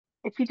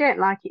if you don't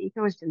like it, you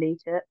can always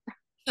delete it.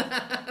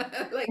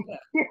 Like that.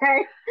 You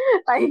know,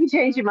 like you can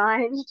change your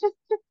mind, just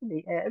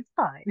delete it. It's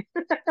fine.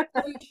 So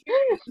true.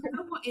 But you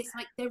know what? It's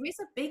like there is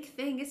a big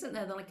thing, isn't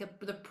there? Like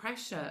the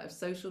pressure of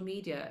social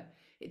media.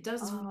 It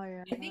does. Oh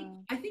I think. yeah.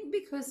 I think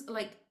because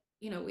like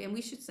and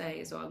we should say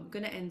as well. I'm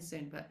going to end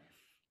soon, but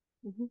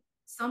Hmm.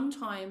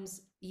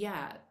 sometimes,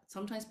 yeah,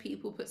 sometimes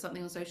people put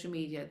something on social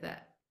media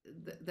that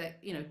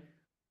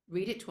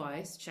read it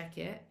twice, check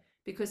it,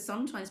 because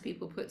sometimes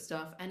people put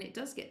stuff and it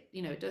does get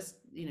it does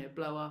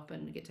blow up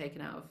and get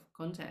taken out of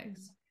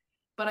context.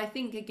 But I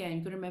think again,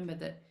 you've got to remember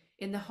that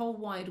in the whole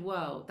wide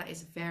world, that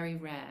is very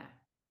rare.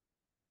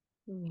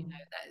 Mm.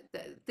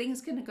 That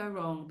things can go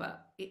wrong,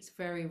 but it's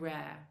very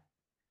rare.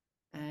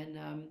 And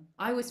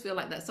I always feel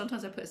like that.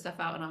 Sometimes I put stuff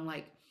out and I'm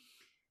like,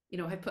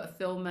 I put a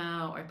film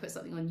out or I put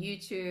something on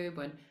YouTube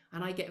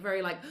and I get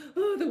very like,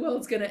 oh, the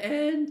world's gonna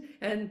end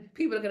and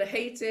people are gonna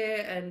hate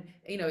it. And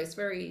it's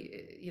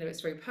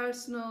very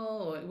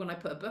personal. Or when I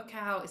put a book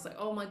out, it's like,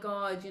 oh my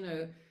God,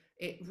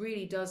 it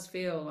really does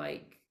feel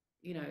like,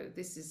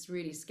 this is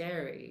really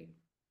scary.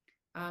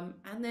 And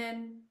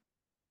then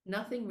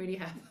nothing really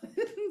happens.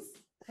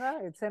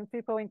 Right. And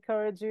people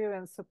encourage you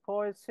and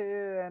support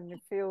you, and it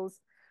feels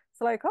it's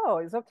like, oh,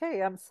 it's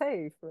okay, I'm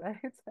safe, right?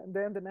 And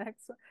then the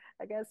next,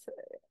 I guess,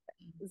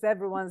 is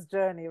everyone's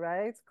journey,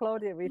 right?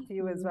 Claudia, with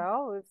you as Mm.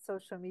 well, with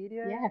social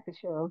media. Yeah, for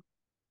sure.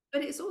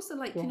 But it's also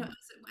like, Yeah.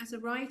 as a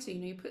writer,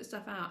 you put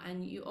stuff out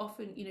and you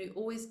often, you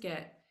always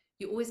get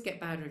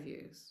bad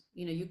reviews.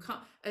 You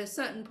can't at a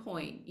certain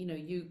point,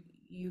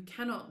 you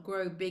cannot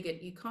grow bigger.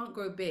 You can't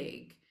grow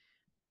big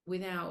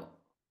without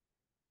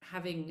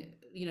having,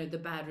 the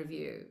bad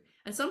review.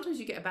 And sometimes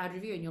you get a bad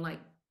review and you're like,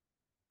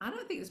 I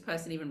don't think this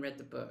person even read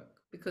the book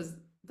because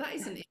that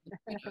isn't,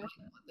 like,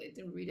 they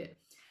didn't read it.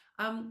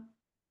 Um,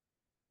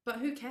 but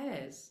who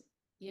cares?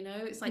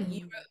 It's like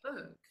you Mm. wrote a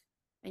book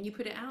and you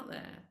put it out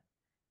there.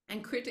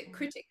 And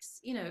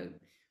critics,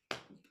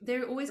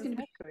 there are always going to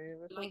be people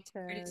Exactly. who Who like to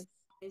cares?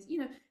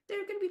 criticize.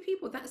 There are going to be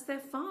people that's their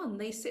fun.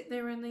 They sit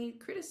there and they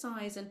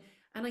criticize.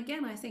 And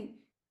again, I think,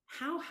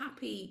 how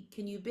happy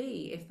can you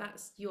be if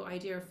that's your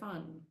idea of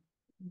fun?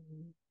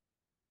 Mm.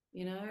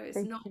 It's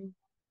They not. can.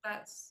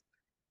 That's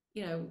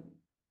you know,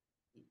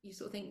 you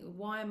sort of think,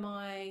 why am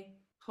I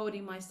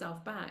holding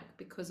myself back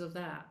because of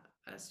that?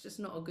 That's just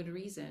not a good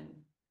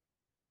reason.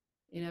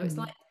 It's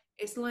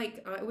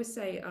like Mm. I always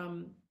say,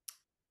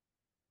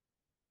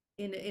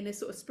 in a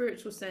sort of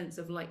spiritual sense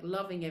of like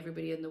loving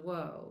everybody in the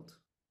world,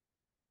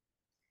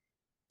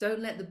 don't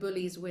let the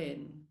bullies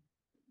win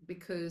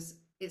because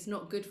it's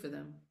not good for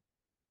them.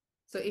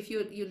 So if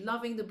you're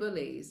loving the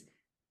bullies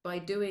by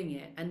doing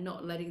it and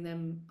not letting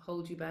them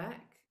hold you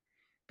back,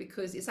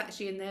 because it's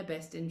actually in their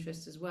best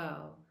interest as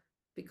well,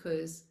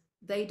 because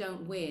they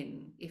don't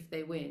win if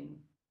they win,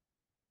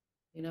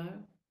 you know?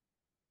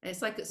 And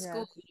it's like at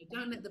school, Yes.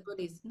 don't let the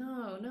bullies,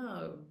 no,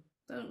 no,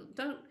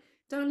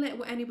 don't let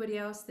what anybody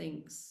else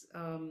thinks,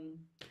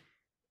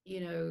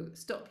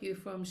 stop you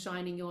from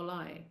shining your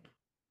light.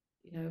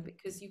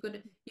 Because you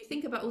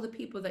think about all the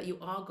people that you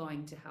are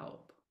going to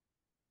help,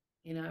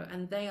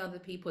 and they are the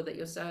people that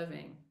you're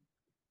serving.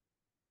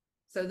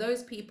 So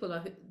those people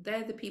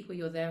they're the people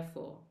you're there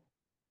for,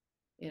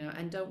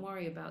 and don't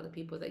worry about the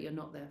people that you're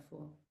not there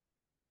for,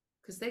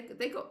 because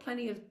they got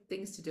plenty of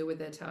things to do with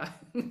their time,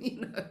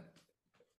 you know.